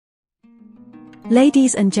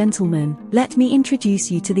Ladies and gentlemen, let me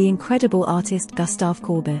introduce you to the incredible artist Gustave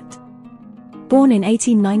Courbet. Born in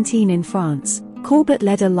 1819 in France, Courbet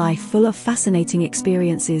led a life full of fascinating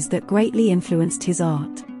experiences that greatly influenced his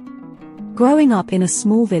art. Growing up in a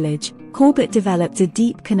small village, Courbet developed a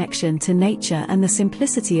deep connection to nature and the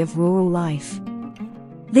simplicity of rural life.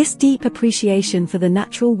 This deep appreciation for the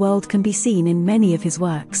natural world can be seen in many of his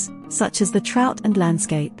works, such as the Trout and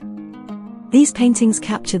Landscape. These paintings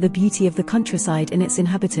capture the beauty of the countryside and its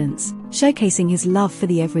inhabitants, showcasing his love for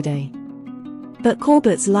the everyday. But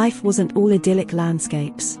Courbet's life wasn't all idyllic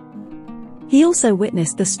landscapes. He also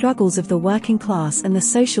witnessed the struggles of the working class and the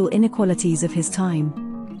social inequalities of his time.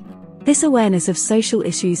 This awareness of social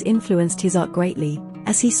issues influenced his art greatly,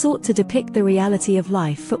 as he sought to depict the reality of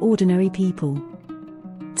life for ordinary people.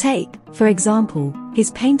 Take, for example,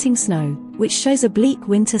 his painting Snow, which shows a bleak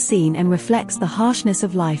winter scene and reflects the harshness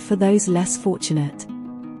of life for those less fortunate.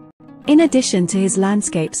 In addition to his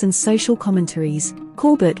landscapes and social commentaries,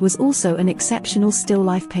 Courbet was also an exceptional still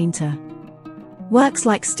life painter. Works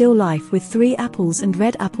like Still Life with 3 apples and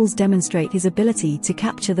red apples demonstrate his ability to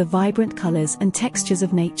capture the vibrant colors and textures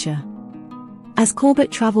of nature. As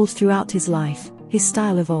Courbet traveled throughout his life, his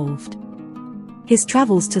style evolved. His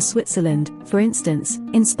travels to Switzerland, for instance,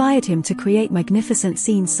 inspired him to create magnificent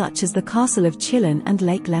scenes such as the Castle of Chillon and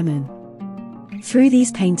Lake Leman. Through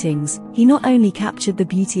these paintings, he not only captured the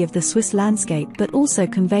beauty of the Swiss landscape but also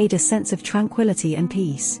conveyed a sense of tranquility and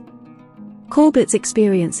peace. Courbet's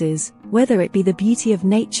experiences, whether it be the beauty of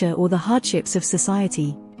nature or the hardships of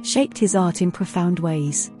society, shaped his art in profound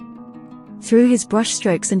ways. Through his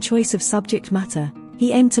brushstrokes and choice of subject matter,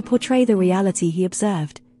 he aimed to portray the reality he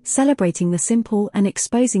observed, celebrating the simple and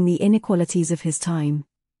exposing the inequalities of his time.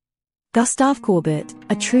 Gustave Courbet,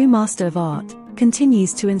 a true master of art,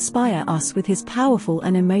 continues to inspire us with his powerful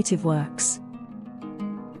and emotive works.